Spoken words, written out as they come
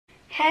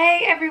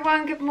Hey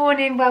everyone, good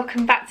morning,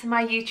 welcome back to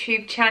my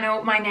YouTube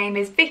channel. My name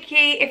is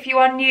Vicky. If you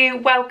are new,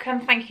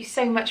 welcome, thank you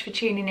so much for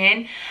tuning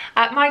in.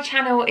 My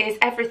channel is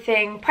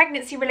everything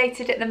pregnancy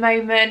related at the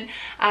moment,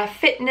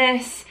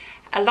 fitness,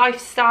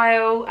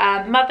 lifestyle,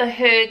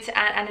 motherhood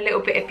and a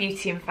little bit of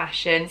beauty and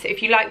fashion. So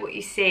if you like what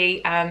you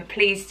see,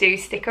 please do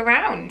stick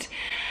around.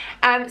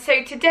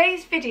 So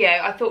today's video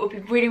I thought would be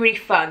really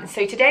fun.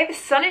 So today the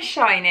sun is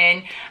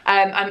shining.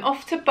 I'm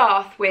off to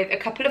Bath with a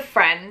couple of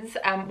friends,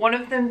 one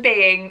of them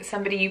being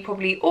somebody you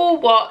probably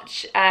all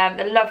watch,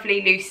 the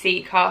lovely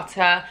Lucy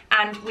Carter,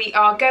 and we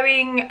are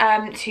going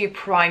to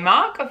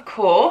Primark, of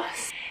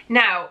course.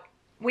 Now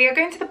we are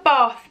going to the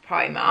Bath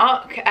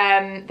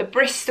Primark. The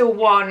Bristol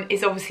one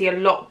is obviously a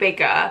lot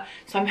bigger,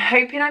 so I'm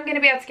hoping I'm going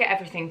to be able to get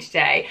everything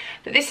today.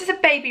 But this is a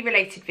baby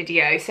related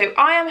video, so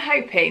I am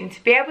hoping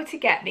to be able to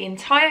get the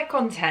entire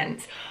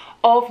contents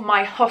of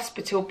my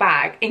hospital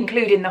bag,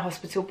 including the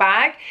hospital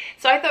bag.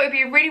 So I thought it would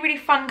be a really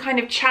fun kind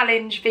of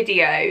challenge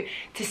video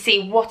to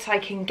see what I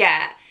can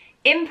get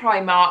in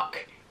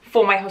Primark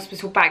for my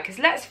hospital bag, because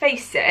let's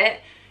face it,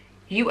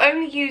 you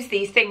only use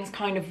these things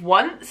kind of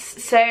once,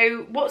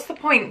 so what's the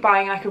point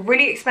buying like a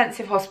really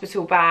expensive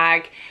hospital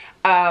bag,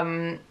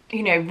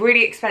 you know,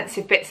 really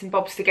expensive bits and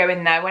bobs to go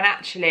in there when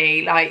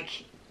actually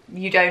like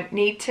you don't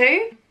need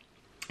to.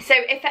 So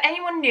if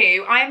anyone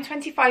new, I am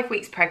 25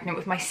 weeks pregnant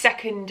with my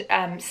second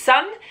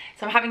son,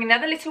 so I'm having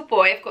another little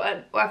boy.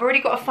 I've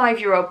already got a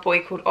 5-year-old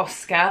boy called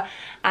Oscar,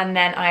 and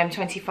then I am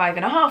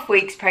 25.5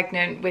 weeks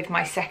pregnant with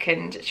my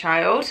second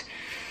child.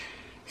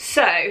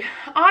 So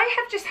I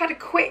have just had a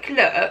quick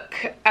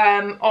look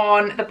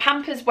on the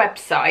Pampers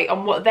website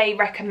on what they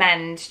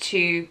recommend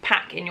to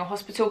pack in your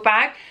hospital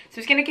bag. So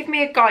it's going to give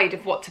me a guide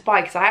of what to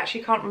buy, because I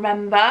actually can't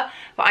remember,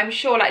 but I'm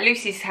sure, like,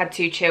 Lucy's had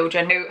 2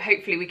 children, so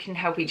hopefully we can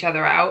help each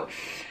other out.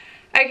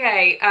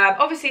 Okay,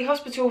 obviously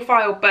hospital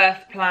file,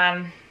 birth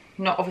plan,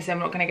 obviously I'm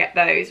not going to get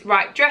those.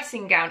 Right,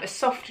 dressing gown, a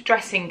soft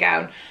dressing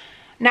gown.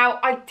 Now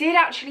I did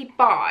actually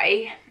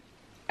buy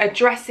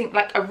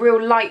like a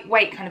real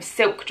lightweight kind of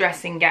silk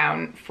dressing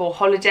gown for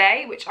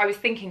holiday, which I was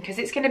thinking, because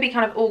it's going to be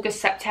kind of August,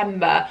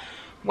 September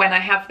when I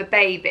have the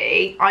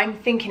baby, I'm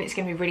thinking it's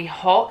going to be really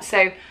hot,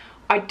 so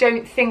I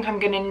don't think I'm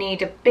going to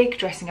need a big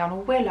dressing gown,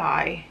 or will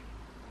I?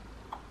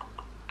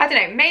 I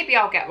don't know, maybe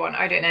I'll get one,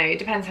 I don't know, it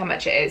depends how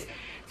much it is.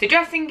 So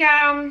dressing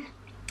gown,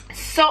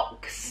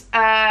 socks,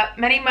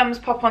 many mums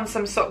pop on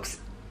some socks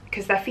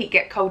because their feet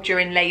get cold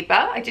during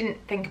labour, I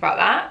didn't think about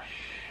that.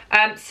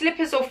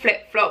 Slippers or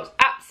flip-flops,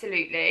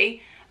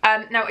 absolutely.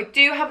 Now I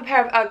do have a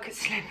pair of UGG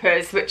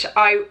slippers which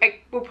I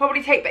will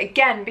probably take, but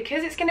again,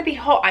 because it's going to be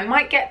hot, I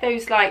might get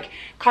those like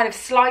kind of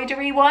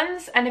slidery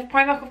ones, and if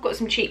Primark have got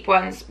some cheap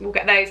ones, we'll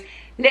get those.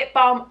 Lip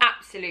balm,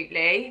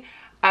 absolutely.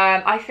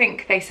 I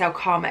think they sell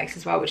Carmex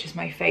as well, which is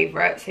my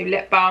favourite, so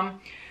lip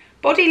balm.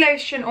 Body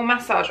lotion or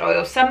massage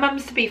oil. Some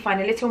mums to be find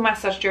a little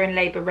massage during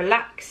labour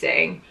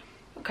relaxing.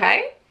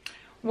 Okay.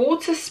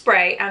 Water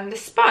spray and the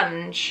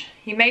sponge.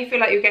 You may feel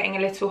like you're getting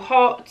a little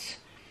hot.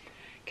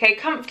 Okay,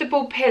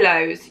 comfortable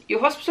pillows. Your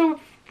hospital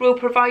will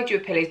provide you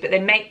with pillows, but they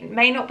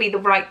may not be the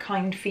right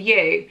kind for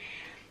you.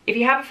 If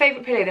you have a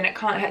favourite pillow, then it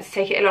can't hurt to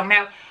take it along.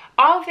 Now,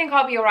 I think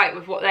I'll be alright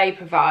with what they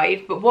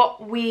provide, but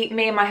what me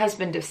and my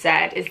husband have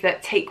said is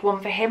that take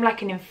one for him,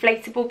 like an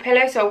inflatable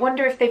pillow. So I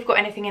wonder if they've got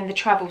anything in the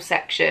travel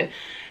section,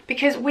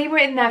 because we were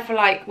in there for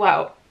like,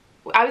 well,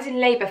 I was in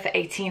labour for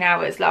 18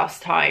 hours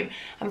last time,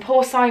 and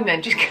poor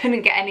Simon just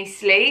couldn't get any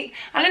sleep.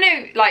 And I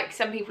know, like,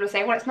 some people are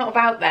saying, well, it's not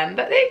about them,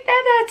 but they're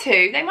there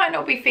too. They might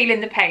not be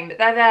feeling the pain, but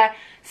they're there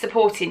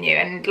supporting you.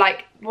 And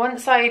like,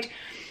 once I'd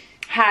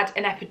had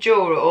an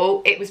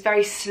epidural, it was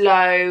very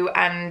slow,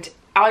 and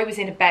I was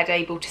in a bed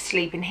able to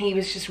sleep, and he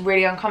was just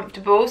really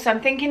uncomfortable. So I'm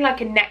thinking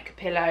like a neck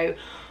pillow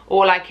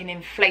or like an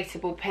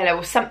inflatable pillow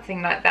or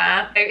something like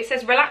that. So it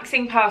says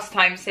relaxing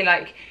pastimes, so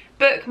like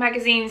book,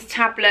 magazines,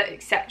 tablet,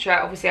 etc.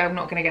 Obviously I'm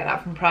not going to get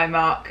that from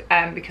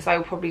Primark, because I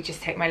will probably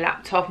just take my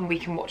laptop and we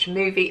can watch a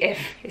movie if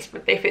it's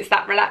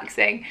that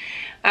relaxing.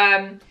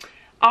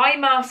 Eye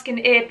mask and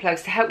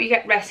earplugs to help you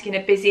get rest in a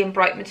busy and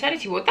bright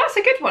maternity ward. That's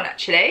a good one,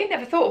 actually.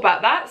 Never thought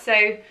about that,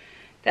 so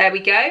there we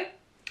go.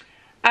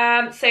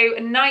 So a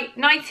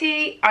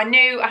nightie, I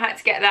knew I had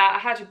to get that. I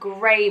had a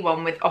grey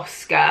one with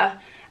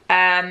Oscar,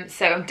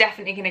 so I'm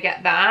definitely going to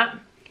get that.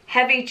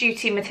 Heavy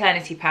duty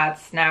maternity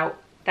pads. Now,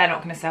 they're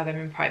not going to sell them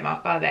in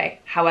Primark, are they?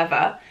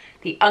 However,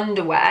 the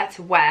underwear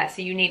to wear,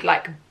 so you need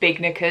like big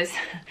knickers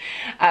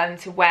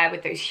to wear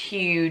with those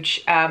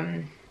huge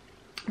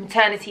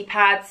maternity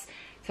pads.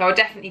 So I'll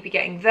definitely be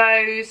getting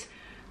those.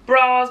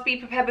 Bras, be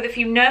prepared with a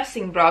few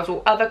nursing bras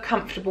or other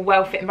comfortable,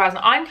 well-fitting bras.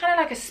 Now, I'm kind of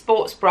like a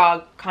sports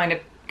bra kind of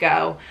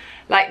girl.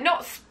 Like,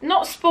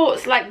 not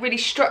sports like really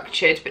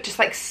structured, but just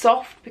like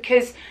soft,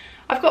 because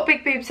I've got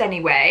big boobs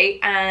anyway,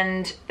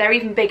 and they're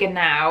even bigger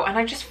now, and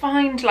I just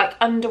find like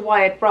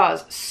underwired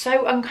bras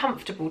so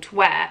uncomfortable to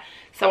wear.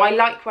 So I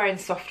like wearing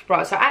soft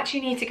bras, so I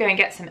actually need to go and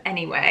get some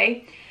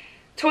anyway.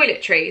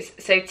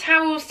 Toiletries, so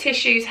towels,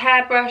 tissues,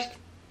 hairbrush,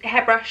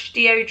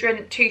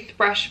 deodorant,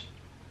 toothbrush,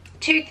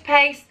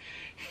 toothpaste,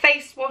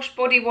 face wash,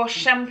 body wash,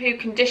 shampoo,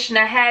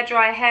 conditioner,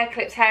 hairdryer, hair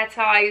clips, hair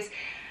ties,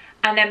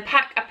 and then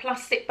pack a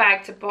plastic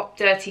bag to pop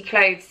dirty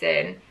clothes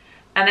in,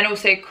 and then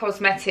also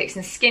cosmetics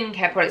and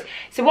skincare products.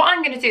 So what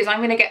I'm going to do is I'm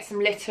going to get some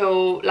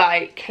little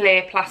like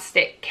clear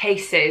plastic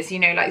cases, you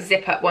know, like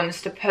zip up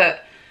ones to put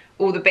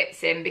all the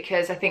bits in,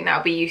 because I think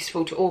that'll be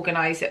useful to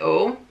organise it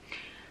all.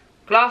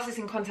 Glasses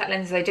and contact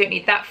lenses, I don't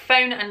need that.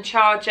 Phone and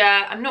charger,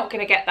 I'm not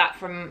going to get that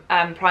from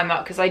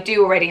Primark because I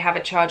do already have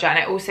a charger, and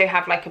I also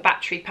have like a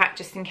battery pack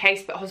just in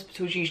case, but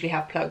hospitals usually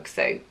have plugs,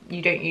 so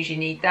you don't usually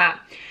need that.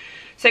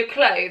 So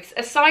clothes,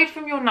 aside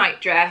from your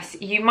nightdress,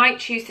 you might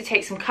choose to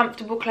take some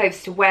comfortable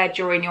clothes to wear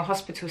during your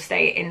hospital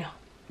stay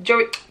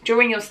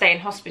during your stay in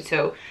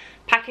hospital.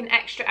 Pack an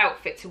extra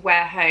outfit to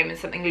wear home and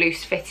something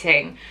loose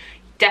fitting.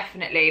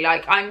 Definitely,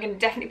 like I'm going to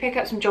definitely pick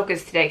up some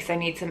joggers today because I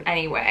need some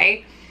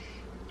anyway,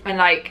 and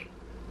like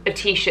a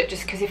t-shirt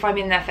just because if I'm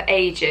in there for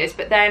ages.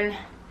 But then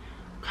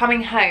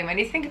coming home, I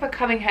need to think of a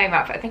coming home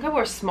outfit. I think I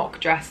wore a smock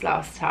dress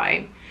last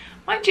time.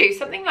 Mind you,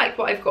 something like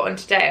what I've got on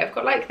today. I've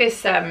got like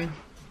this, oh,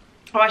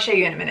 I'll show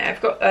you in a minute. I've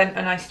got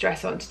a nice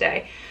dress on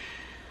today.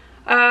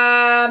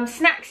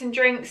 Snacks and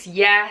drinks,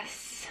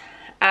 yes.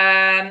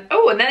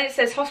 Oh, and then it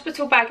says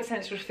hospital bag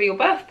essentials for your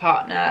birth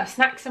partner.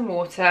 Snacks and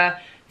water,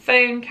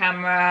 phone,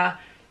 camera,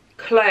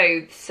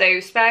 clothes. So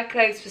spare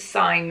clothes for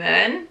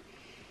Simon.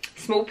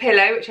 Small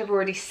pillow, which I've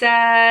already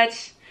said.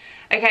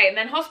 Okay, and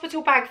then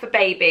hospital bag for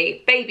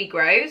baby. Baby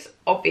grows,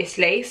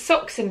 obviously.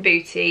 Socks and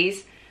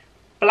booties.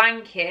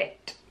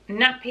 Blanket.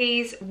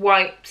 Nappies,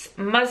 wipes,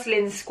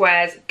 muslin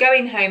squares,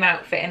 going home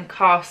outfit, and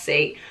car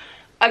seat.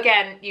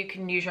 Again, you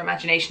can use your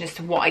imagination as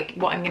to what I'm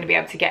going to be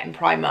able to get in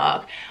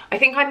Primark. I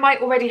think I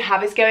might already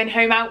have his going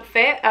home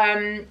outfit,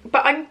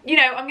 but I'm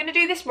going to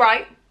do this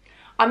right.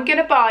 I'm going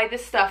to buy the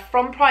stuff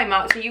from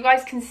Primark so you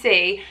guys can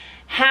see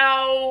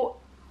how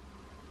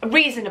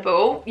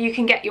reasonable you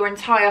can get your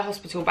entire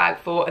hospital bag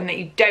for, and that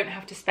you don't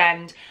have to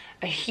spend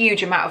a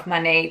huge amount of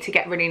money to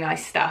get really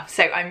nice stuff.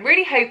 So I'm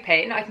really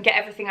hoping I can get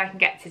everything I can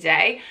get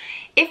today.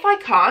 If I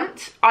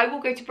can't, I will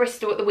go to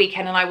Bristol at the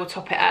weekend and I will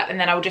top it up, and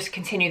then I'll just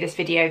continue this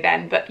video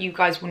then, but you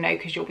guys will know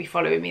because you'll be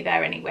following me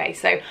there anyway.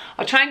 So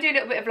I'll try and do a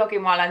little bit of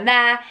vlogging while I'm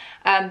there,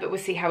 but we'll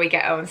see how we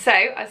get on. So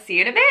I'll see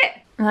you in a bit.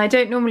 And I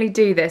don't normally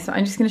do this, so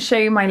I'm just going to show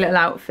you my little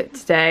outfit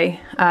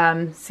today,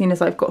 seeing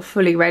as I've got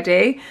fully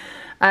ready.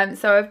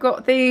 So I've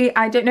got the,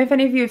 I don't know if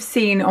any of you have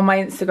seen on my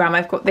Instagram,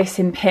 I've got this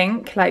in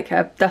pink, like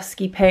a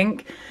dusky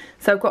pink.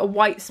 So I've got a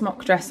white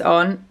smock dress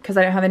on because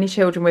I don't have any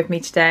children with me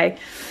today,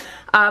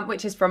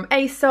 which is from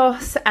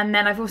ASOS. And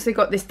then I've also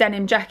got this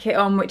denim jacket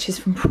on, which is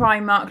from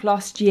Primark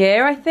last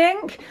year, I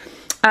think.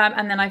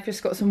 And then I've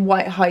just got some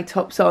white high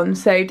tops on.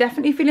 So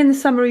definitely feeling the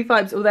summery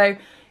vibes, although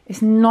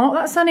it's not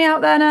that sunny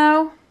out there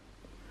now.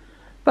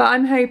 But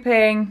I'm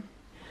hoping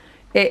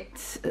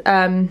it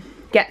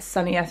gets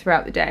sunnier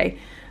throughout the day,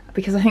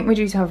 because I think we're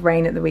due to have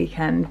rain at the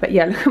weekend. But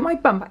yeah, look at my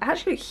bump. I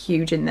actually look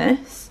huge in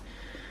this.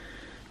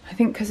 I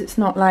think because it's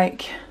not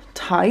like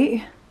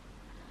tight.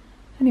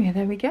 Anyway,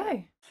 there we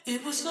go.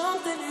 It was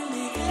something in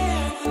the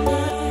air.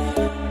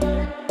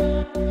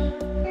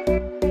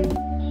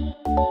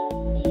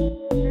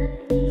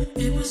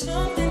 It was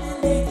something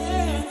in the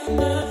air.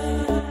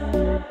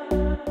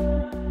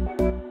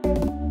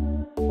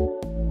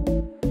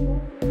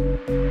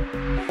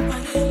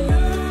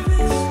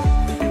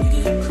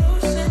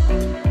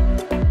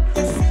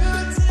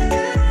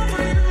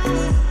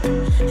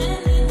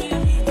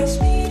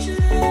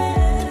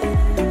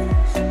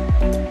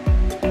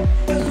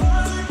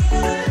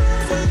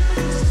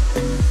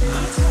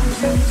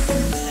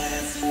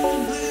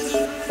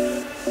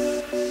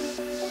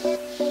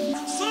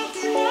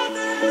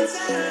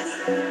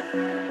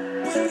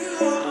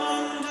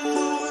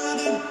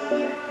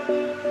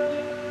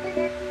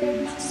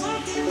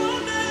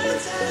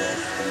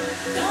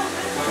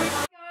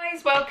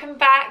 Welcome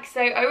back. So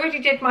I already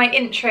did my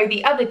intro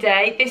the other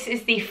day. This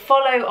is the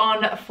follow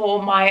on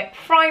for my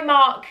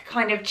Primark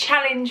kind of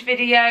challenge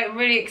video. I'm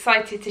really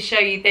excited to show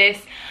you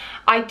this.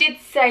 I did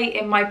say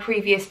in my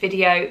previous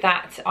video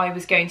that I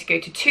was going to go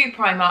to 2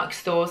 Primark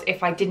stores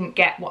if I didn't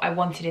get what I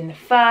wanted in the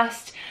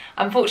first.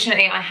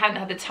 Unfortunately, I hadn't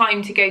had the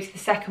time to go to the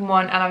second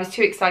one, and I was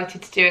too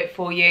excited to do it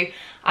for you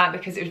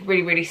because it was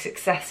really, really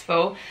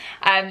successful.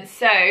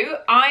 So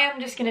I am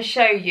just going to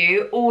show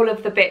you all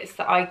of the bits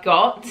that I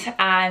got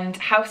and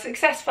how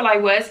successful I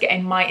was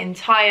getting my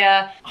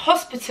entire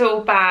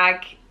hospital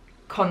bag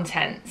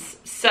contents.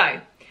 So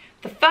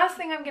the first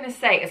thing I'm going to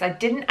say is I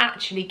didn't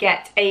actually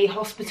get a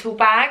hospital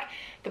bag.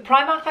 The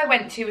Primark I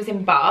went to was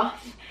in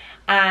Bath,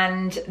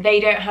 and they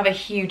don't have a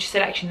huge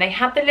selection. They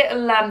had the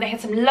little, they had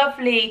some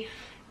lovely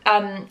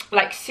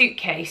like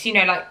suitcase, you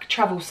know, like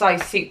travel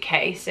size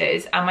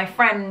suitcases, and my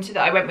friend that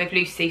I went with,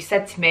 Lucy,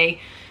 said to me,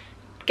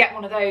 get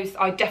one of those.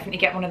 I'd definitely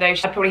get one of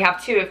those. I'd probably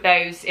have 2 of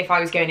those if I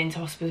was going into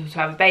hospital to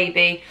have a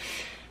baby.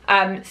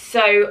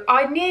 So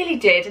I nearly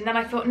did, and then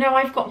I thought, no,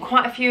 I've got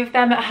quite a few of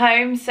them at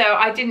home, so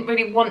I didn't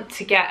really want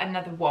to get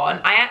another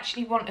one. I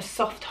actually want a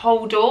soft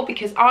hold-all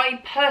because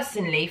I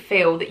personally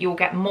feel that you'll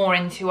get more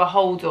into a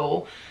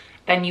hold-all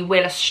than you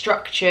will a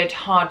structured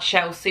hard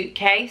shell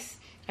suitcase.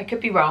 I could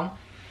be wrong,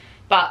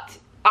 but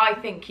I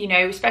think, you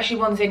know, especially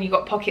ones in you've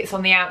got pockets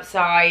on the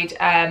outside,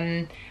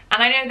 and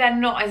I know they're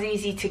not as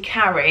easy to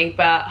carry,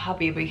 but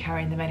hubby will be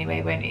carrying them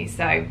anyway, won't he?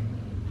 So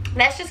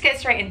let's just get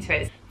straight into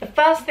it. The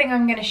first thing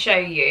I'm going to show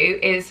you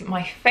is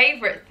my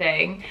favourite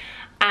thing,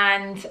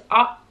 and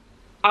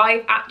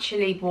I've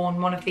actually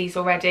worn one of these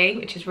already,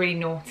 which is really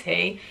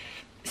naughty.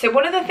 So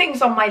one of the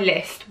things on my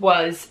list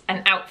was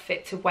an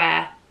outfit to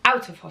wear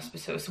out of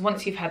hospital, so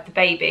once you've had the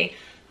baby.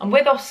 And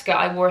with Oscar,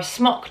 I wore a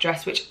smock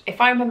dress, which,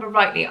 if I remember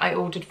rightly, I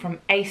ordered from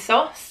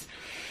ASOS.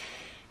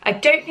 I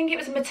don't think it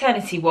was a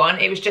maternity one,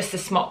 it was just a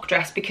smock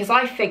dress, because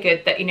I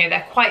figured that, you know,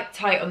 they're quite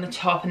tight on the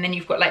top, and then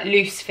you've got like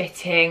loose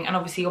fitting, and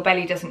obviously your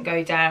belly doesn't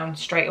go down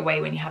straight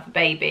away when you have a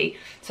baby.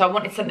 So I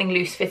wanted something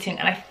loose fitting,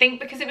 and I think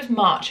because it was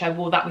March, I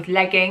wore that with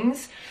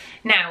leggings.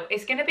 Now,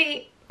 it's going to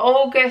be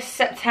August,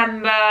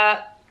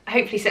 September,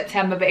 hopefully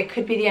September, but it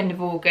could be the end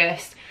of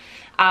August.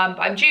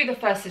 But I'm due the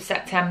 1st of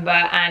September,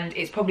 and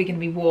it's probably going to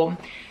be warm.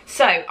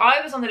 So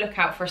I was on the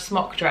lookout for a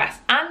smock dress,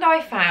 and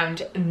I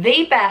found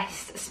the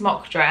best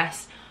smock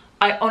dress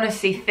I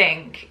honestly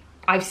think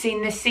I've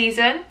seen this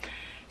season.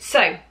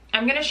 So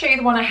I'm going to show you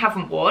the one I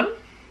haven't worn.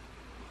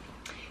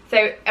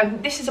 So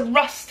this is a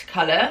rust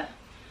colour,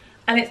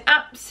 and it's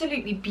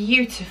absolutely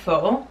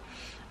beautiful.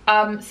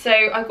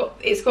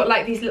 It's got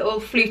like these little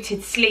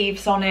fluted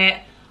sleeves on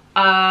it.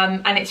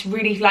 And it's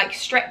really like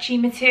stretchy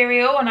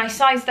material, and I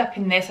sized up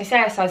in this. I say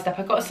I sized up,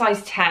 I got a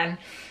size 10.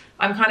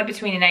 I'm kind of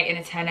between an 8 and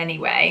a 10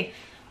 anyway.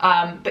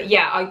 But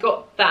yeah, I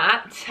got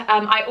that.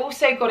 I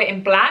also got it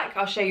in black.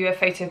 I'll show you a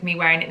photo of me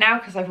wearing it now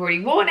because I've already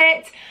worn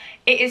it.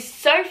 It is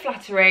so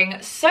flattering,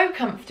 so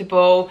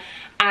comfortable,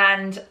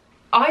 and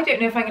I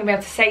don't know if I'm going to be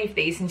able to save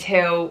these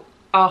until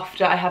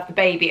after I have the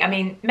baby. I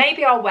mean,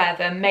 maybe I'll wear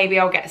them, maybe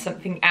I'll get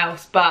something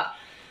else, but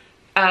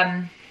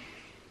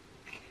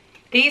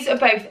these are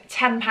both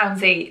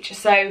 £10 each,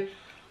 so I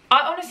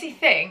honestly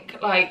think,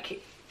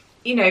 like,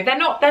 you know, they're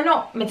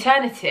not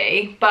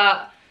maternity,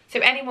 but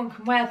so anyone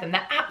can wear them.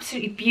 They're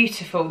absolutely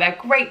beautiful. They're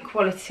great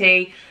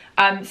quality.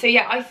 So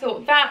yeah, I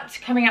thought that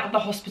coming out of the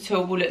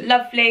hospital will look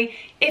lovely.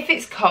 If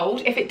it's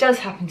cold, if it does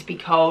happen to be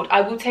cold,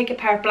 I will take a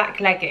pair of black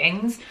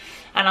leggings,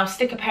 and I'll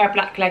stick a pair of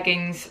black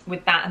leggings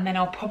with that, and then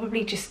I'll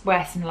probably just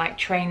wear some like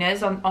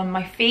trainers on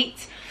my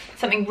feet.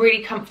 Something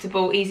really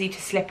comfortable, easy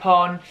to slip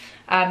on,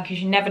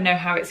 because you never know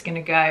how it's going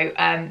to go.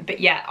 But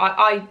yeah,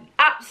 I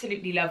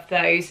absolutely love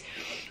those.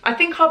 I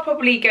think I'll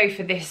probably go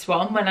for this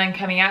one when I'm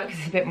coming out because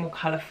it's a bit more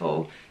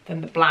colourful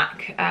than the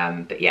black.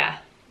 But yeah,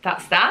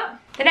 that's that.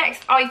 The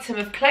next item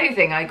of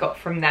clothing I got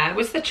from there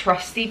was the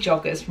trusty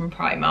joggers from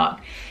Primark.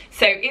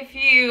 So if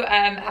you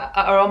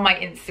are on my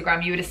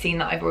Instagram, you would have seen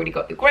that I've already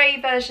got the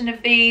grey version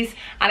of these,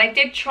 and I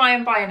did try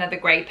and buy another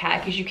grey pair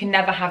because you can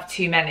never have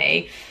too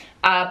many.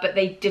 But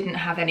they didn't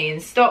have any in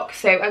stock,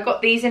 so I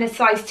got these in a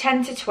size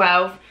 10 to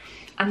 12,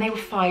 and they were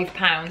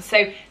 £5.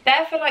 So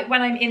they're for like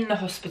when I'm in the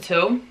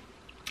hospital.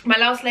 My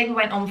last labour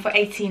went on for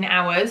 18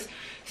 hours,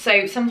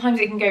 so sometimes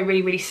it can go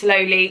really, really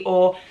slowly,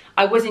 or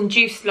I was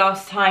induced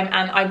last time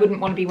and I wouldn't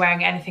want to be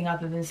wearing anything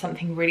other than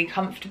something really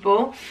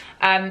comfortable.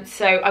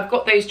 So I've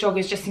got those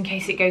joggers just in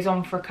case it goes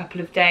on for a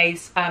couple of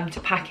days, to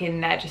pack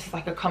in there, just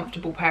like a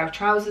comfortable pair of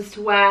trousers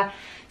to wear.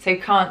 So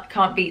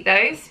can't beat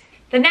those.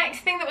 The next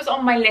thing that was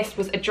on my list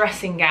was a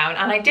dressing gown,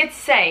 and I did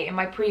say in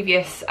my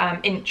previous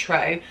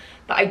intro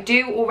that I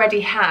do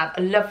already have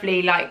a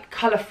lovely, like,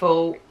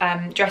 colourful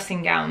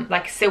dressing gown,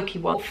 like a silky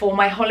one, for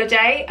my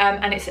holiday,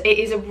 and it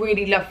is a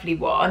really lovely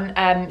one.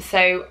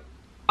 So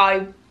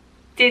I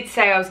did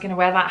say I was going to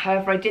wear that.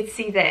 However, I did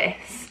see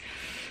this,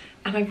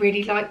 and I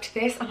really liked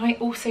this, and I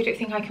also don't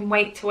think I can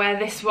wait to wear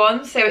this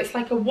one. So it's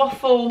like a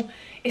waffle.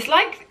 It's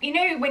like, you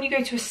know, when you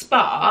go to a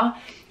spa,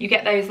 you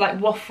get those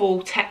like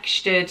waffle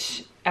textured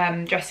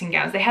dressing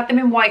gowns. They had them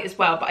in white as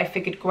well, but I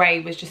figured grey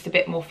was just a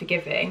bit more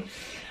forgiving.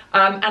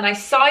 And I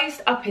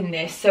sized up in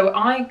this, so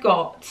I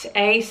got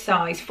a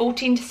size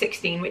 14 to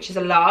 16, which is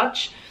a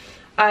large,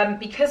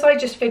 because I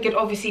just figured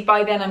obviously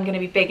by then I'm going to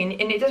be big, and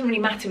it doesn't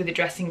really matter with a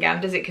dressing gown,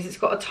 does it, because it's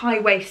got a tie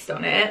waist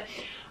on it.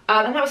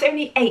 And that was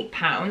only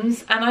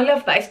 £8, and I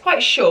love that. It's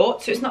quite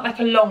short, so it's not like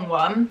a long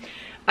one,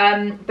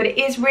 but it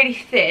is really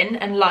thin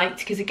and light,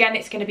 because again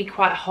it's going to be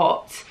quite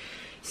hot.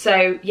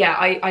 So yeah,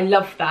 I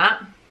love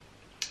that.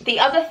 The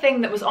other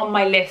thing that was on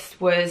my list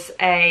was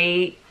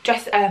a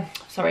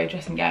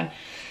dressing gown,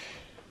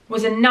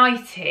 was a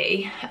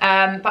nightie,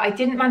 but I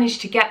didn't manage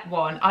to get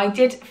one.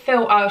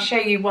 I'll show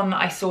you one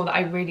that I saw that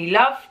I really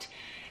loved.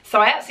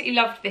 So I absolutely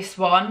loved this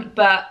one,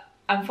 but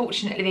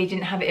unfortunately they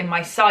didn't have it in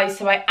my size,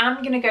 so I am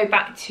going to go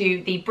back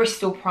to the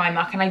Bristol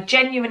Primark, and I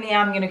genuinely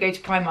am going to go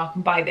to Primark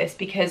and buy this,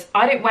 because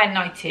I don't wear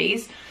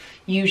nighties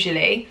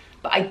usually,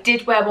 but I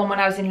did wear one when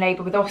I was in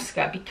labour with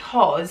Oscar,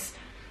 because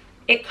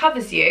it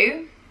covers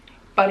you,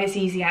 but it's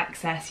easy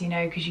access, you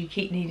know, because you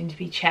keep needing to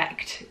be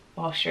checked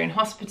whilst you're in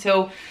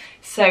hospital.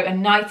 So a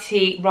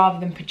nightie rather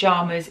than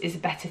pyjamas is a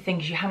better thing,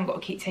 because you haven't got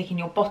to keep taking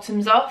your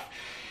bottoms off.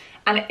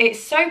 and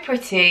it's so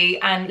pretty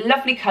and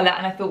lovely colour,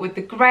 and I thought with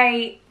the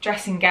grey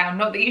dressing gown,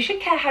 not that you should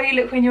care how you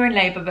look when you're in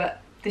labour,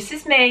 but this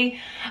is me,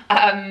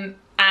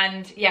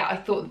 and yeah, I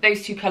thought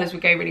those two colours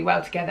would go really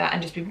well together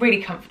and just be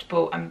really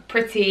comfortable and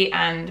pretty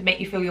and make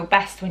you feel your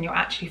best when you're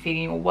actually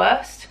feeling your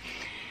worst.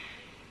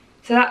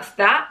 So that's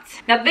that.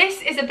 Now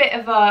this is a bit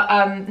of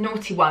a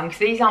naughty one because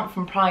these aren't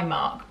from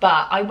Primark,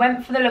 but I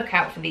went for the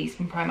lookout for these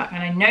from Primark,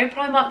 and I know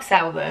Primark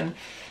sell them,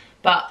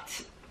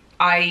 but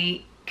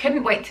I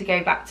couldn't wait to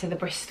go back to the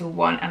Bristol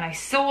one, and I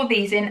saw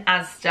these in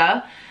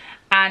Asda,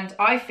 and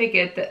I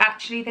figured that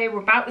actually they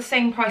were about the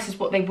same price as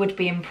what they would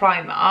be in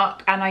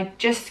Primark, and I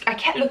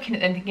kept looking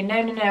at them thinking,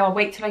 no, I'll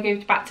wait till I go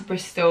back to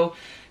Bristol.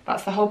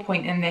 That's the whole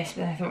point in this.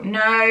 But then I thought,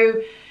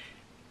 no,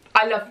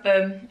 I love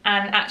them,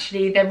 and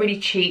actually they're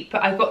really cheap.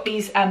 But I've got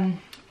these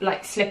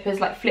like slippers,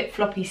 like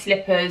flip-floppy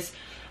slippers.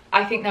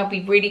 I think they'll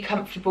be really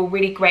comfortable,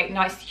 really great,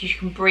 nice that you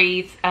can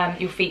breathe.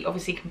 Your feet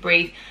obviously can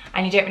breathe,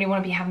 and you don't really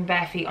want to be having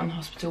bare feet on the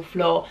hospital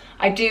floor.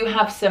 I do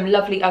have some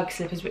lovely UGG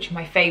slippers, which are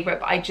my favourite,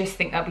 but I just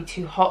think they'll be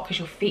too hot because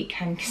your feet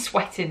can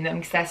sweat in them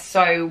because they're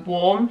so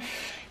warm.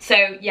 So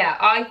yeah,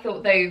 I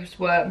thought those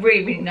were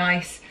really, really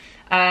nice,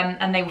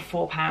 and they were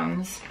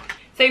 £4.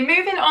 So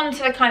moving on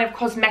to the kind of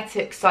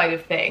cosmetic side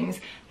of things,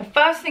 the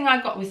first thing I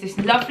got was this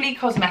lovely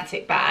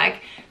cosmetic bag.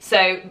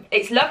 So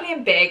it's lovely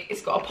and big,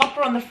 it's got a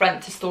popper on the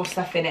front to store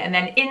stuff in it, and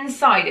then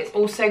inside it's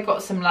also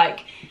got some,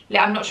 like,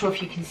 I'm not sure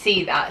if you can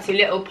see that, so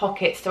little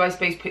pockets to, I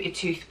suppose, put your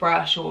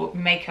toothbrush or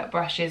makeup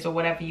brushes or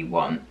whatever you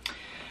want.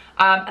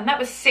 And that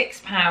was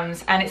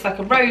 £6, and it's like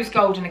a rose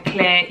gold and a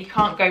clear, you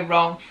can't go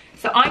wrong.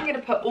 So I'm going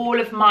to put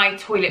all of my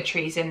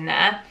toiletries in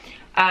there,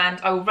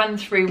 and I will run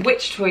through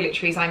which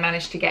toiletries I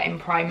managed to get in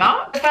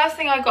Primark. The first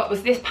thing I got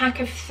was this pack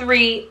of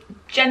 3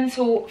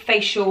 gentle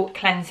facial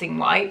cleansing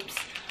wipes.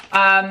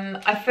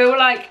 I feel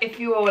like if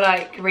you're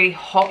like really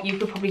hot, you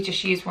could probably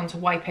just use one to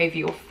wipe over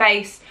your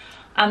face.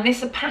 And this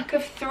is a pack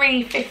of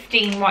 3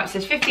 15 wipes.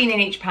 There's 15 in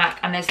each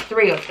pack, and there's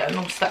 3 of them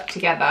all stuck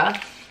together.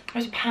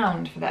 There's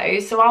 £1 for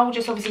those, so I'll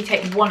just obviously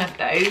take one of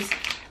those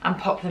and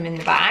pop them in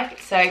the bag,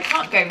 so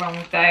can't go wrong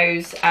with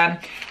those. And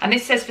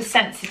this says for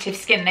sensitive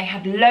skin. They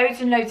had loads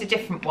and loads of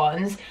different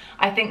ones.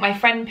 I think my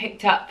friend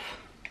picked up,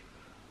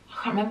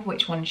 I can't remember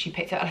which one she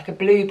picked up, like a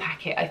blue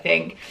packet, I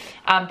think.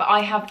 But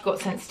I have got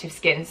sensitive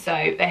skin, so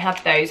they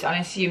had those. I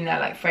assume they're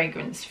like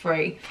fragrance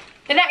free.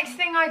 The next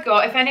thing I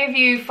got, if any of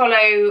you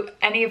follow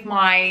any of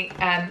my,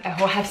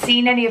 or have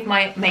seen any of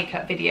my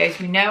makeup videos,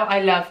 you know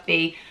I love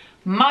the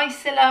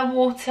micellar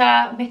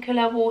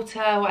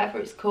water, whatever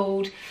it's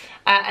called.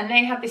 And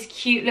they have this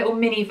cute little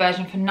mini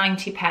version for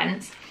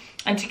 90p.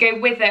 And to go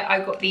with it, I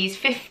got these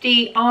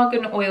 50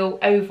 argan oil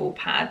oval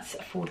pads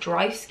for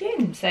dry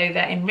skin. So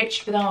they're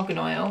enriched with argan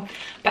oil.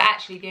 But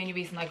actually, the only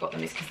reason I got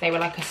them is because they were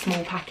like a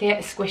small packet,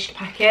 a squished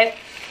packet.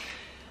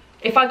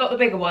 If I got the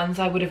bigger ones,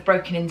 I would have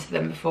broken into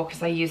them before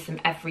because I use them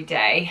every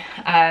day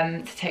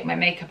to take my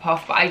makeup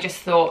off. But I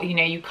just thought, you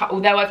know,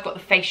 although I've got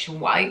the facial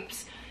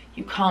wipes,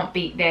 you can't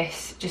beat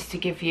this just to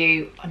give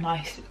you a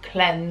nice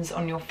cleanse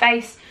on your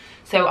face.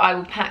 So I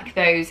will pack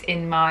those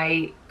in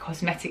my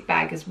cosmetic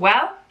bag as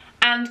well.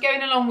 And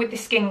going along with the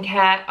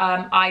skincare,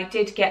 I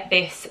did get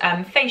this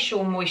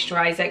facial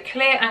moisturiser,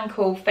 Clear and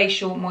Cool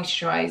Facial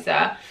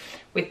Moisturiser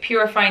with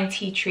purifying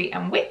tea tree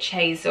and witch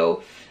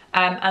hazel.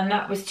 And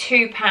that was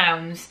 £2.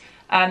 So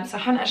I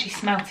haven't actually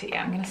smelt it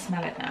yet. I'm going to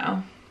smell it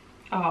now.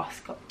 Oh,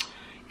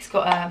 it's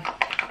got I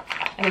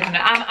don't know.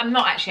 I'm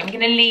not actually. I'm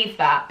going to leave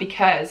that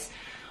because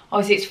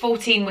obviously it's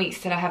 14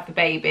 weeks till I have the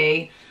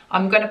baby.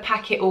 I'm going to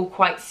pack it all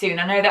quite soon.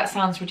 I know that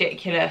sounds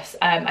ridiculous.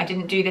 I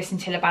didn't do this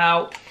until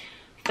about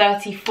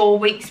 34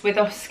 weeks with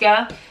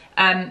Oscar.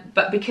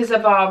 But because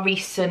of our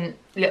recent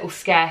little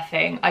scare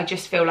thing, I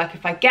just feel like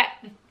if I get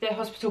the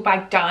hospital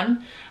bag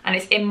done and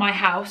it's in my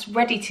house,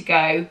 ready to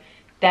go,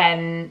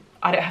 then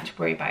I don't have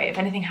to worry about it. If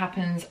anything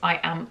happens, I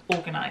am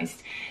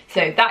organised.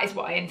 So that is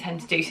what I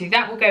intend to do. So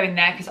that will go in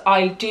there because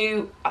I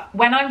do,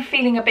 when I'm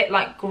feeling a bit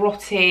like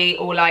grotty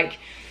or like,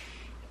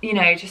 you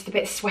know, just a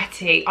bit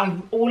sweaty,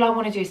 all I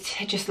want to do is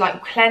to just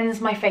like cleanse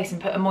my face and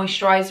put a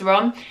moisturiser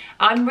on.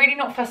 I'm really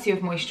not fussy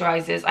with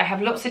moisturisers. I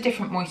have lots of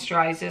different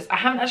moisturisers. I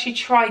haven't actually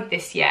tried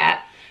this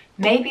yet.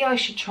 Maybe I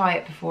should try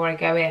it before I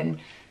go in,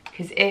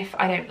 because if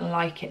I don't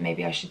like it,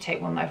 maybe I should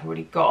take one that I've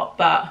already got.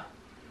 But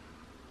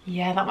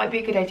yeah, that might be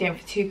a good idea.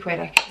 And for £2,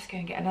 I could just go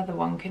and get another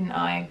one, couldn't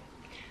I?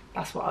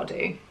 That's what I'll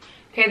do.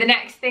 Okay, the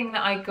next thing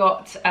that I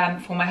got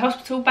for my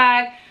hospital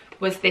bag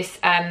was this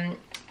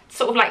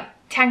sort of like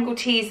Tangle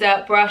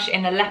Teaser brush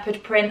in a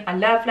leopard print. I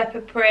love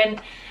leopard print.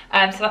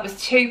 So that was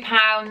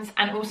 £2.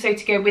 And also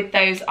to go with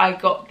those, I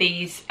got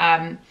these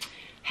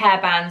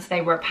hairbands.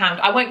 They were £1.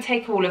 I won't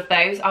take all of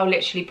those. I'll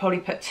literally probably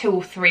put 2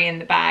 or 3 in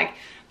the bag.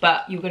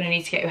 But you're going to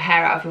need to get your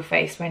hair out of your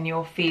face when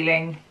you're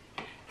feeling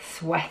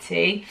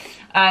sweaty.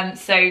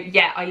 So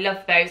yeah, I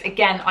love those.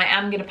 Again, I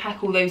am going to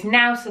pack all those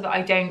now so that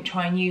I don't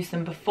try and use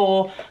them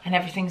before, and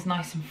everything's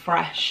nice and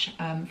fresh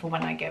for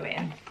when I go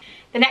in.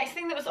 The next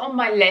thing that was on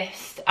my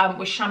list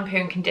was shampoo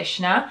and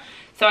conditioner.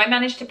 So I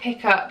managed to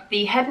pick up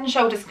the Head &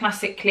 Shoulders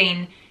Classic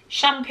Clean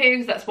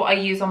shampoo. That's what I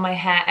use on my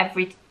hair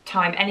every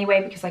time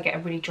anyway, because I get a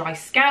really dry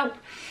scalp.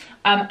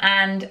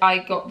 And I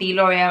got the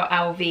L'Oreal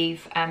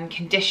Elvive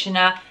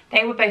conditioner.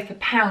 They were both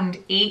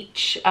 £1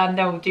 each.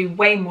 They'll do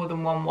way more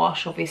than one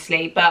wash,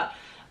 obviously, but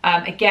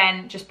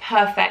again, just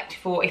perfect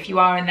for if you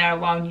are in there a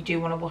while and you do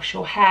want to wash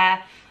your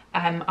hair.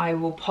 I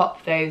will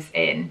pop those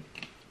in.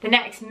 The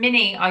next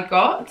mini I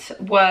got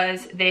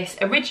was this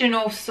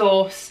Original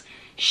Source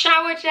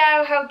shower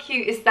gel. How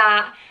cute is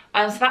that?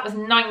 So that was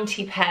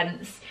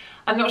 90p.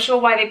 I'm not sure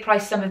why they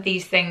price some of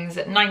these things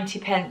at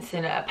 90p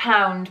and at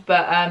 £1,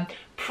 but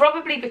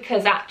probably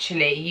because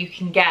actually you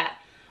can get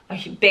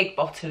a big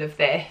bottle of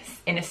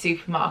this in a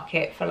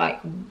supermarket for, like,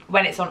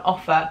 when it's on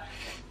offer,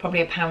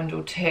 probably £1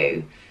 or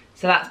 £2.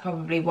 So that's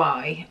probably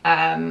why.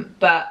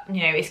 But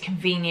you know, it's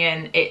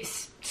convenient,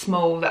 it's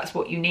small, that's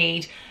what you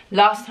need.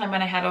 Last time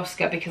when I had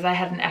Oscar, because I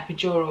had an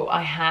epidural,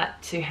 I had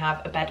to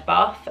have a bed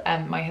bath.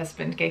 My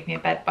husband gave me a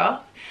bed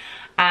bath.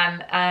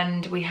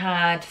 And we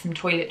had some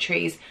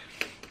toiletries,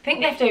 I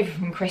think left over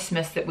from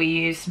Christmas, that we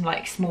used, some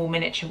like small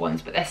miniature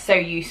ones, but they're so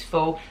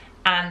useful.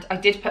 And I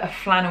did put a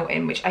flannel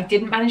in, which I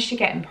didn't manage to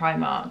get in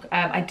Primark.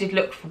 I did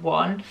look for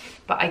one,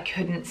 but I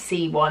couldn't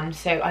see one.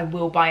 So I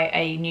will buy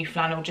a new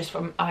flannel just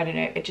from, I don't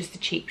know, just a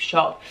cheap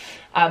shop.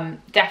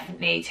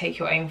 Definitely take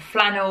your own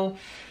flannel.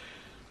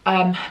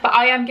 But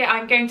I'm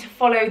going to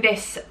follow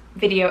this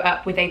video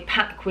up with a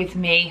pack with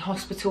me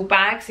hospital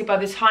bag. So by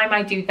the time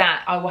I do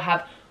that, I will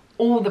have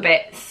all the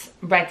bits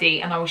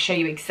ready and I will show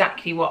you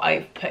exactly what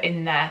I've put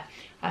in there,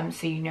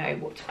 so you know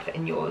what to put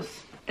in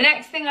yours. The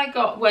next thing I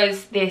got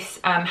was this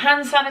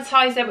hand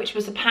sanitizer, which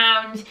was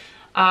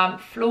 £1.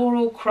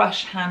 Floral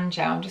Crush hand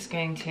gel. I'm just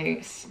going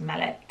to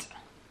smell it.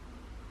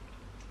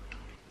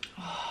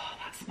 Oh,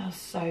 that smells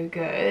so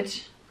good.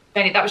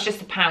 Only that was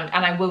just £1,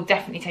 and I will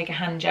definitely take a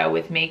hand gel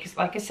with me because,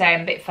 like I say,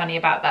 I'm a bit funny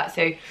about that.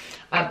 So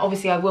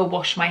obviously I will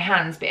wash my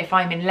hands, but if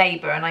I'm in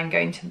labour and I'm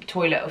going to the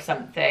toilet or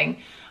something,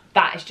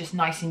 that is just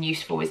nice and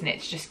useful, isn't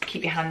it, to just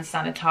keep your hands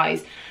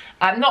sanitised.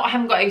 I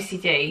haven't got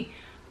OCD,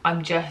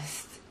 I'm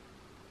just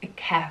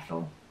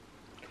careful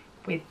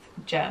with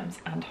germs,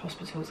 and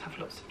hospitals have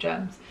lots of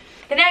germs.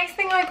 The next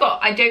thing I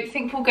got, I don't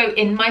think will go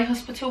in my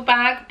hospital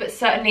bag, but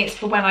certainly it's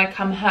for when I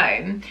come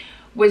home,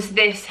 was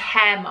this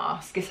hair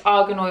mask, this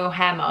argan oil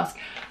hair mask.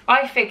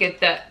 I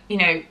figured that, you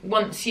know,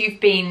 once you've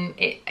been,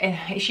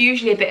 it's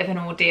usually a bit of an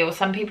ordeal.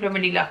 Some people are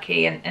really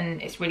lucky and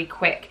it's really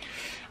quick.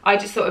 I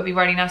just thought it would be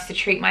really nice to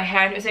treat my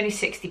hair, and it was only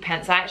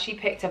 60p. I actually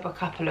picked up a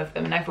couple of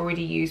them and I've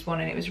already used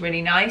one and it was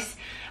really nice.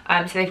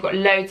 So they've got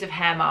loads of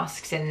hair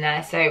masks in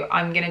there, so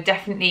I'm gonna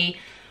definitely,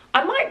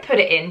 I might put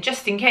it in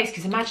just in case,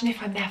 because imagine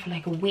if I'm there for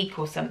like a week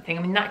or something.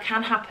 I mean, that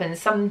can happen,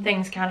 some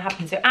things can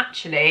happen. So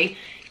actually,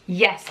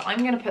 yes,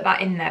 I'm gonna put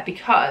that in there,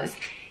 because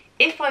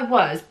if I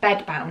was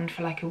bedbound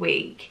for like a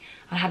week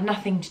and had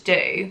nothing to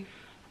do,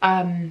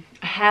 a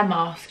hair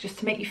mask just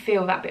to make you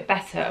feel that bit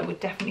better would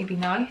definitely be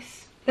nice.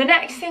 The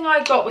next thing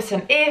I got was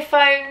some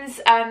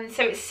earphones.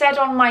 So it said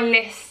on my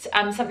list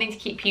something to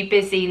keep you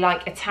busy,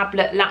 like a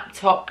tablet,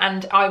 laptop,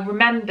 and I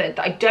remembered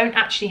that I don't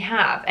actually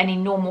have any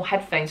normal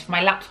headphones for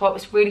my laptop. It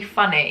was really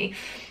funny.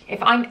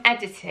 If I'm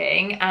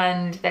editing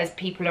and there's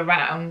people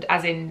around,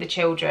 as in the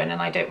children,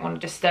 and I don't want to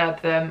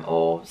disturb them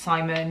or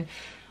Simon,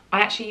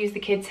 I actually use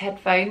the kids'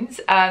 headphones,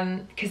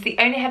 because the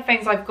only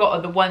headphones I've got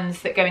are the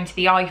ones that go into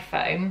the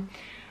iPhone,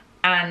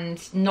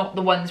 and not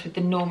the ones with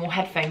the normal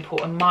headphone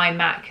port, and my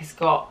Mac has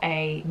got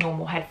a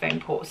normal headphone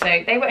port.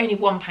 So they were only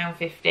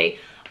 £1.50.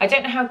 I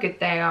don't know how good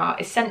they are.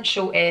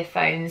 Essential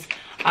earphones,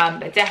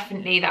 but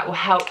definitely that will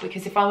help,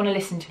 because if I want to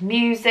listen to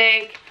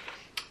music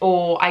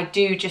or I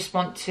do just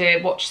want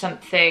to watch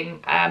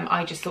something,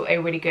 I just thought they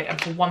were really good. And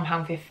for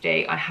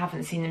 £1.50, I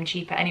haven't seen them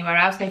cheaper anywhere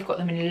else. They've got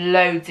them in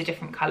loads of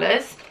different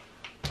colours.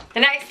 The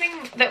next thing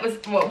that was,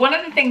 well, one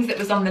of the things that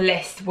was on the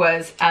list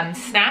was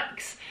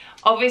snacks.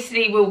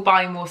 Obviously we'll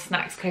buy more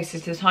snacks closer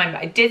to the time,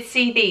 but I did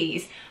see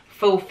these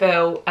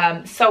fulfill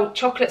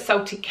chocolate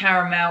salted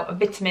caramel, a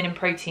vitamin and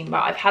protein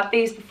bar. I've had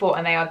these before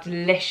and they are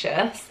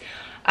delicious.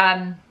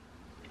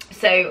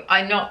 So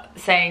I'm not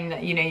saying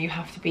that, you know, you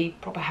have to be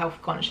proper health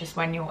conscious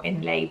when you're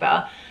in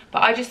labour,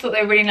 but I just thought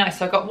they were really nice.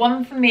 So I got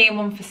one for me and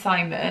one for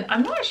Simon.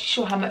 I'm not actually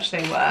sure how much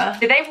they were.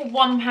 So they were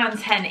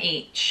 £1.10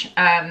 each,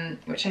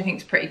 which I think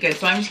is pretty good.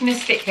 So I'm just going to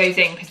stick those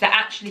in, because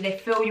they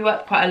fill you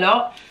up quite a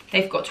lot.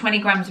 They've got 20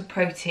 grams of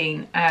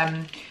protein,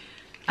 and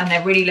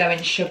they're really low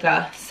in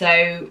sugar.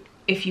 So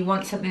if you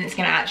want something that's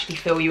going to actually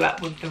fill you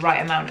up with the right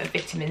amount of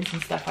vitamins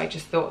and stuff, I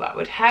just thought that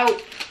would help.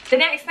 The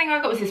next thing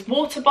I got was this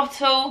water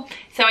bottle.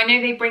 So I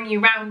know they bring you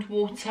round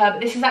water, but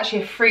this is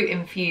actually a fruit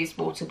infused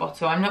water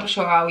bottle. I'm not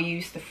sure I'll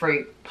use the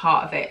fruit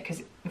part of it,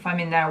 because if I'm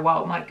in there a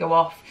while it might go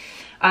off.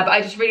 But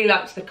I just really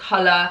liked the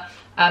colour.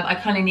 I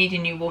kind of need a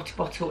new water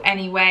bottle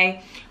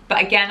anyway.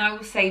 But again, I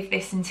will save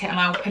this and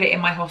I'll put it in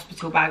my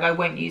hospital bag. I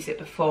won't use it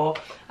before,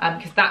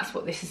 because that's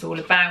what this is all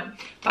about.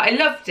 But I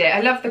loved it.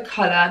 I love the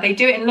colour. They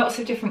do it in lots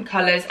of different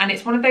colours, and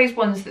it's one of those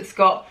ones that's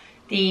got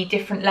the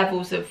different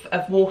levels of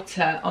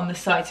water on the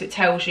side. So it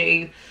tells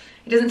you,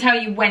 it doesn't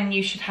tell you when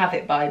you should have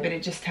it by, but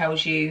it just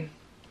tells you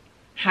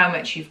how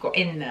much you've got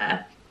in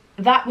there.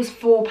 That was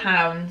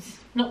 £4,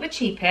 not the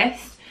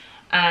cheapest,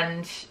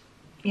 and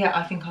yeah,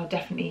 I think I'll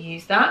definitely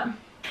use that.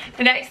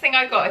 The next thing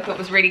I got I thought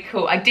was really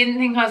cool. I didn't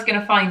think I was going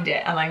to find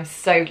it, and I'm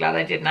so glad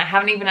I didn't. I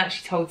haven't even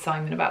actually told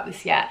Simon about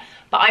this yet,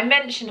 but I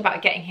mentioned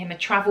about getting him a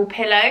travel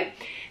pillow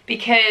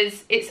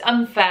because it's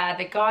unfair.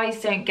 The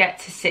guys don't get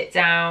to sit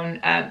down,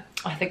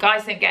 the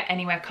guys don't get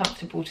anywhere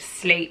comfortable to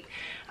sleep.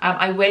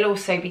 I will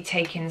also be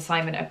taking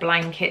Simon a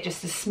blanket,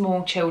 just a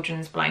small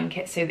children's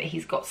blanket, so that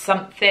he's got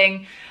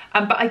something.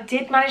 But I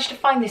did manage to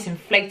find this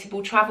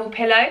inflatable travel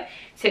pillow.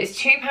 So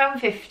it's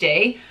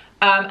 £2.50,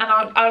 and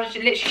I'll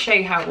literally show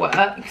you how it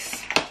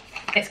works.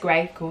 It's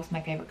grey, of course,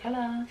 my favourite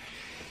colour.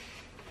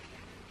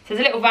 So there's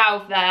a little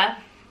valve there,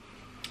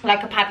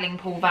 like a paddling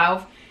pool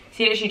valve.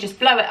 So you literally just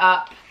blow it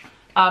up,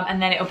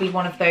 and then it'll be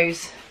one of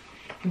those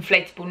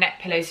inflatable neck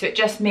pillows. So it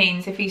just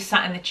means if he's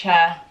sat in the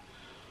chair,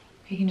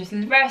 he can just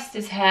rest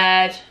his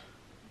head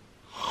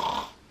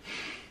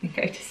and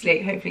go to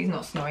sleep. Hopefully he's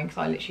not snoring because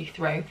I literally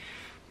throw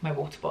my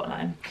water bottle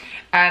in.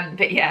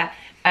 But yeah,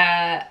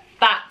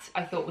 that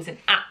I thought was an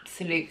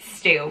absolute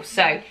steal.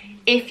 So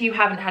if you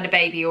haven't had a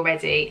baby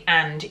already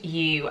and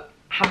you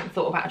haven't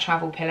thought about a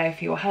travel pillow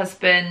for your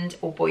husband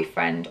or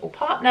boyfriend or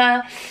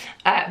partner,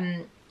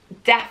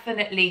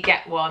 definitely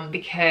get one,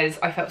 because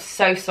I felt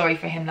so sorry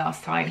for him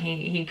last time.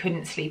 He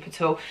couldn't sleep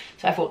at all,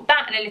 so I thought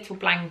that and a little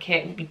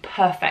blanket would be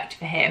perfect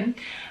for him.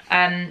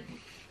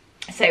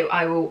 So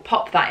I will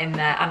pop that in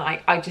there, and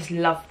I just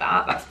love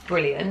that. That's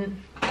brilliant.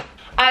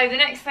 Oh, the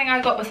next thing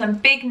I got was some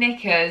big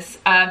knickers.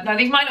 Now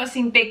these might not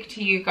seem big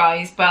to you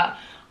guys, but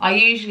I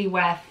usually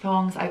wear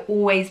thongs. I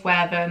always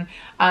wear them,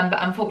 but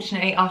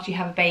unfortunately after you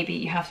have a baby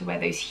you have to wear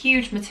those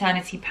huge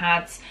maternity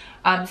pads.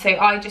 So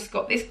I just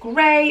got this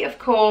grey, of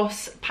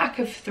course, pack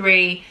of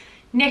 3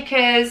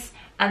 knickers,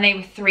 and they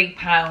were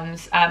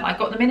 £3. I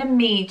got them in a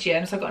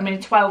medium, so I got them in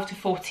a 12 to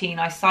 14.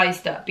 I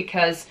sized up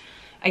because,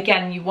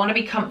 again, you want to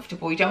be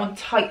comfortable. You don't want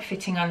tight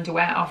fitting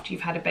underwear after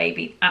you've had a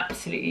baby,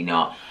 absolutely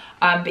not.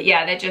 But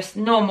yeah, they're just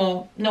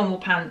normal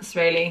pants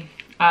really,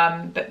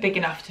 but big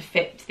enough to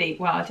fit the,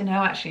 well, I don't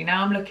know actually,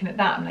 now I'm looking at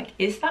that, I'm like,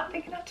 is that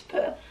big enough to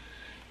put?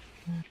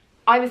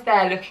 I was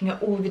there looking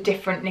at all the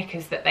different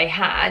knickers that they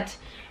had,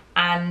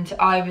 and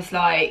I was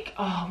like,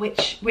 oh,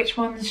 which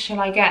ones shall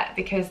I get?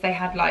 Because they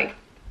had like,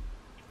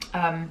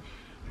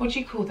 what do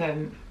you call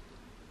them?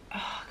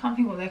 Oh, I can't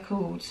think what they're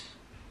called.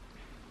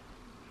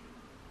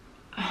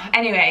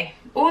 Anyway,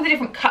 all the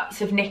different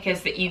cuts of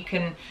knickers that you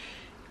can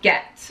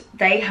get,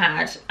 they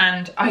had,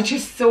 and I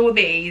just saw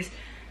these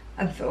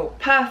and thought,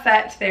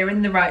 perfect, they're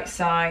in the right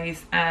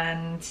size,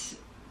 and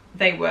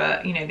they were,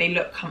 you know, they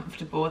look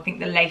comfortable. I think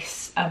the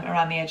lace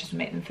around the edges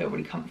make them feel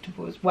really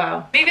comfortable as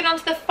well. Moving on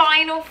to the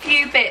final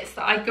few bits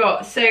that I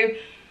got. So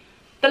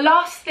the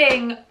last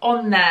thing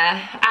on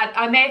there, and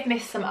I may have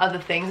missed some other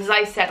things. As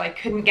I said, I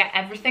couldn't get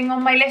everything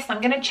on my list. I'm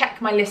going to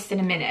check my list in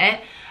a minute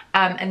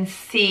and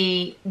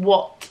see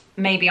what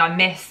maybe I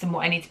missed and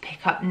what I need to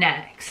pick up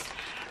next.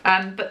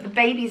 But the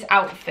baby's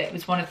outfit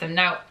was one of them.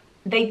 Now,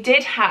 they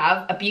did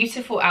have a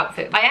beautiful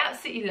outfit I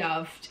absolutely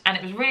loved, and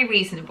it was really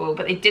reasonable,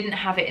 but they didn't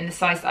have it in the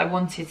size that I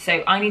wanted,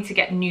 so I need to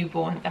get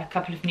a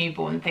couple of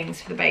newborn things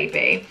for the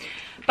baby.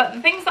 But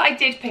the things that I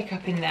did pick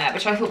up in there,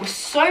 which I thought was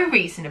so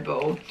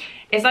reasonable,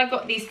 is I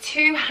got these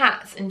 2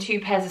 hats and 2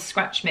 pairs of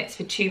scratch mitts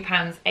for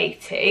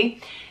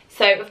 £2.80.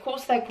 So of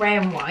course they're grey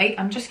and white.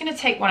 I'm just going to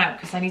take one out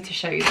because I need to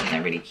show you them.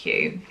 They're really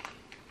cute.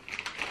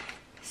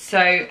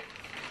 So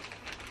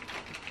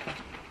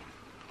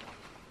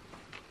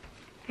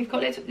they've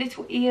got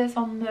little ears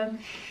on them.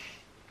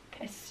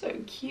 They're so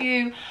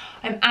cute.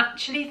 I'm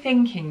actually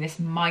thinking this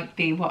might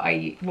be what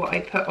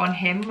I put on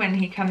him when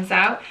he comes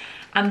out.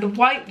 And the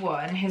white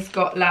one has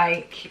got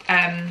like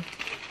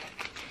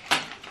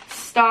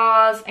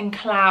stars and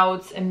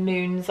clouds and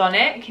moons on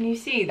it. Can you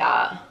see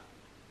that?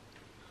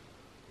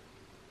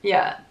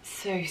 Yeah,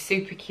 so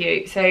super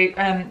cute. So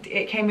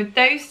it came with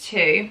those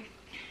 2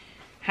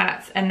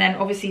 hats, and then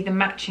obviously the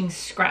matching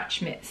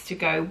scratch mitts to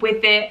go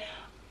with it.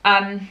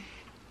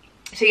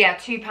 So yeah,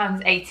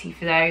 £2.80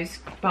 for those,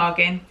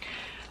 bargain.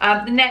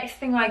 The next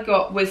thing I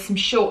got was some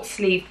short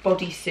sleeve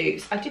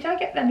bodysuits. Did I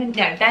get them in?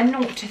 No, they're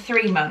 0 to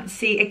 3 months.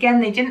 See, again,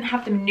 they didn't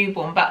have them in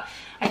newborn, but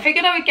I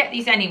figured I would get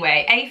these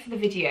anyway. A, for the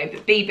video,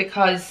 but B,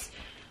 because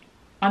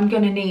I'm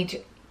gonna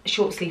need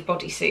short sleeve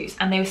bodysuits,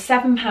 and they were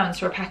 £7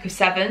 for a pack of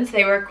 7, so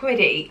they were £1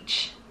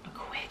 each.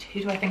 £1?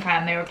 Who do I think I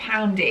am? They were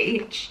 £1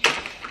 each.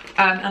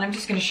 And I'm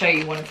just going to show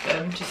you one of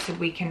them just so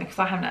we can, because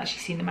I haven't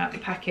actually seen them out the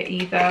packet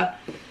either.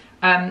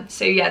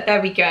 So yeah,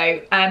 there we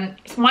go.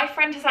 So my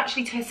friend has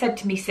actually said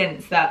to me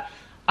since that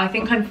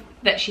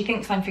she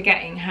thinks I'm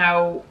forgetting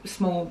how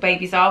small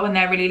babies are when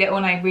they're really little,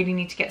 and I really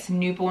need to get some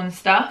newborn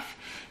stuff.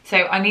 So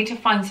I need to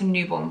find some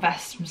newborn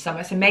vests from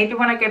somewhere. So maybe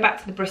when I go back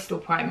to the Bristol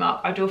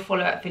Primark, I'll do a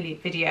follow-up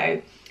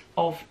video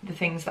of the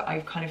things that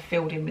I've kind of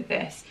filled in with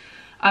this.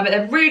 But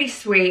they're really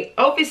sweet,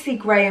 obviously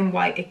grey and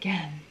white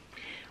again,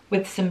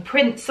 with some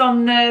prints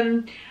on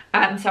them.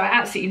 So I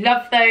absolutely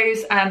love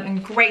those,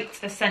 and great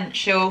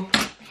essential.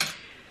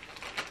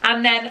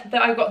 And then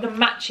I got the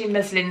matching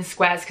muslin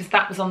squares because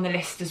that was on the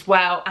list as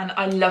well, and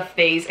I love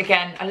these.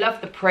 Again, I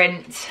love the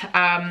print.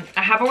 I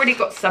have already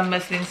got some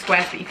muslin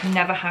squares, but you can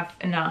never have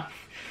enough.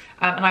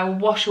 And I will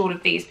wash all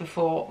of these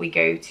before we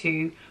go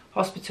to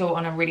hospital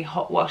on a really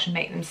hot wash and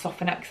make them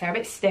soften up, because they're a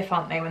bit stiff,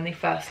 aren't they, when they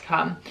first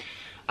come.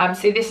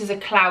 So this is a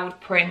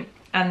cloud print,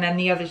 and then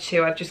the other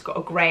two I've just got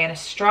a grey and a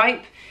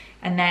stripe,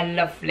 and they're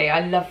lovely.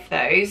 I love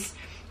those.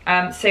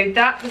 So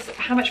that was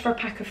how much for a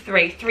pack of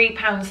three?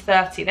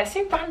 £3.30. They're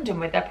so random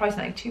with their price,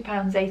 like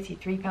 £2.80,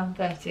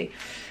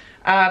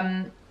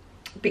 £3.30.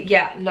 But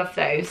yeah, love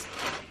those.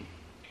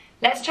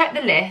 Let's check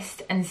the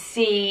list and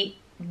see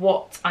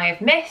what I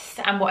have missed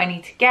and what I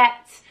need to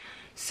get.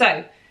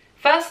 So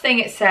first thing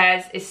it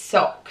says is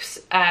socks.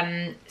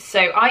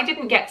 So I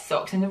didn't get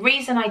socks, and the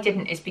reason I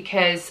didn't is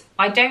because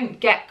I don't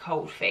get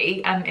cold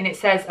feet, and it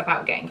says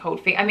about getting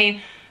cold feet. I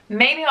mean,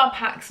 maybe I'll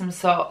pack some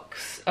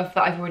socks that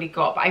I've already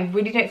got, but I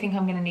really don't think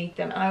I'm going to need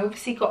them. And I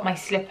obviously got my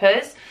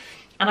slippers,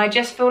 and I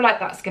just feel like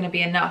that's going to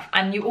be enough.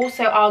 And you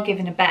also are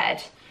given a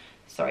bed.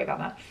 Sorry about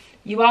that.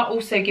 You are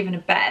also given a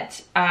bed,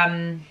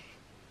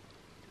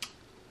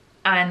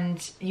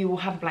 and you will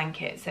have a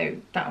blanket, so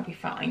that'll be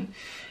fine.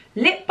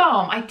 Lip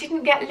balm. I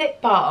didn't get lip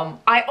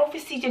balm. I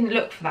obviously didn't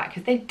look for that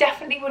because they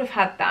definitely would have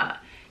had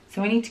that.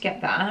 So I need to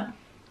get that.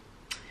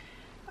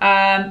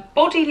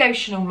 Body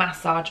lotion or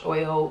massage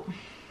oil.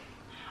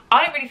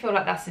 I don't really feel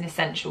like that's an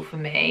essential for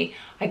me.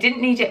 I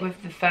didn't need it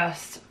with the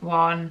first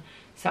one,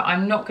 so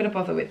I'm not going to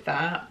bother with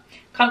that.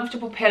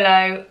 Comfortable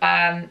pillow.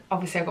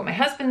 Obviously I've got my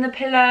husband the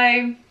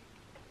pillow.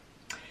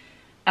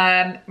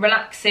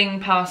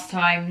 Relaxing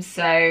pastimes,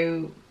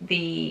 so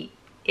the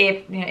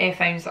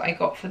earphones that I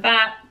got for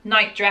that.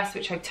 Night dress,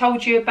 which I've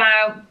told you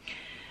about.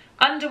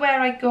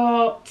 Underwear I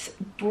got.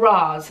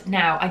 Bras.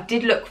 Now, I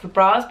did look for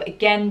bras, but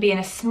again, being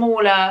a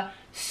smaller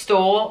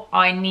store,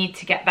 I need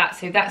to get that,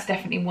 so that's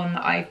definitely one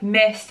that I've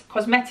missed.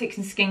 Cosmetics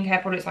and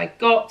skincare products I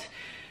got.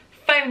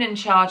 Phone and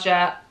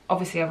charger,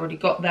 obviously I've already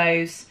got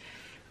those.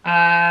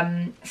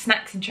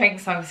 Snacks and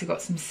drinks, I obviously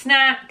got some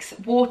snacks.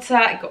 Water,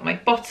 I got my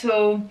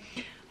bottle.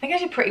 I think I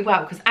did pretty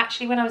well, because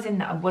actually when I was in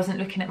that, I wasn't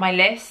looking at my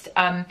list,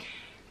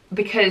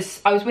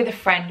 because I was with a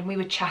friend and we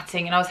were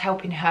chatting, and I was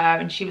helping her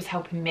and she was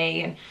helping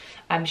me,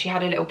 and she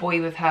had a little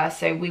boy with her,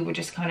 so we were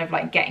just kind of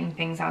like getting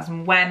things as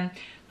and when.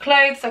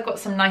 Clothes, I got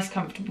some nice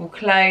comfortable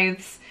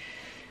clothes.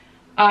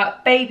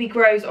 Baby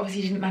grows,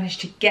 obviously didn't manage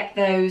to get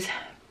those.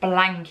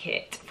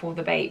 Blanket for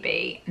the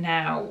baby.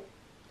 Now,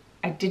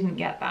 I didn't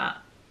get that.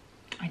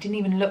 I didn't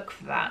even look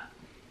for that.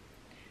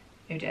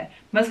 Oh dear.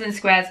 Muslin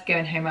squares,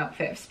 going home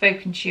outfit I've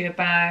spoken to you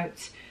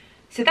about.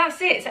 So that's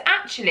it. So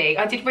actually,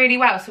 I did really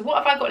well. So what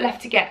have I got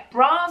left to get?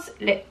 Bras,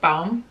 lip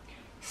balm,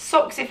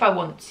 socks if I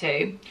want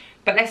to.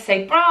 But let's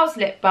say bras,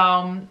 lip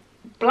balm,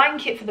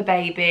 blanket for the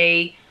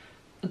baby,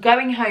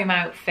 going home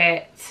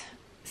outfit.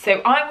 So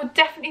I will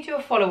definitely do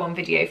a follow-on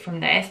video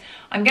from this.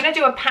 I'm going to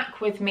do a pack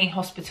with me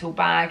hospital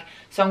bag.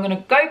 So I'm going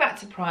to go back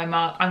to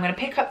Primark. I'm going to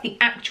pick up the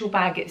actual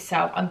bag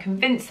itself. I'm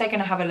convinced they're going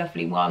to have a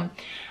lovely one.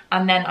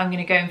 And then I'm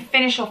going to go and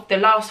finish off the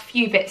last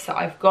few bits that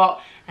I've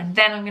got. And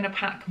then I'm going to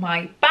pack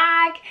my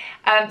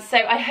bag. So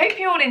I hope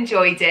you all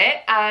enjoyed it.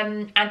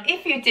 And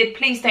if you did,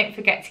 please don't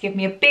forget to give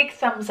me a big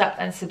thumbs up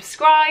and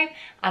subscribe.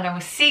 And I will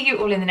see you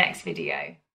all in the next video.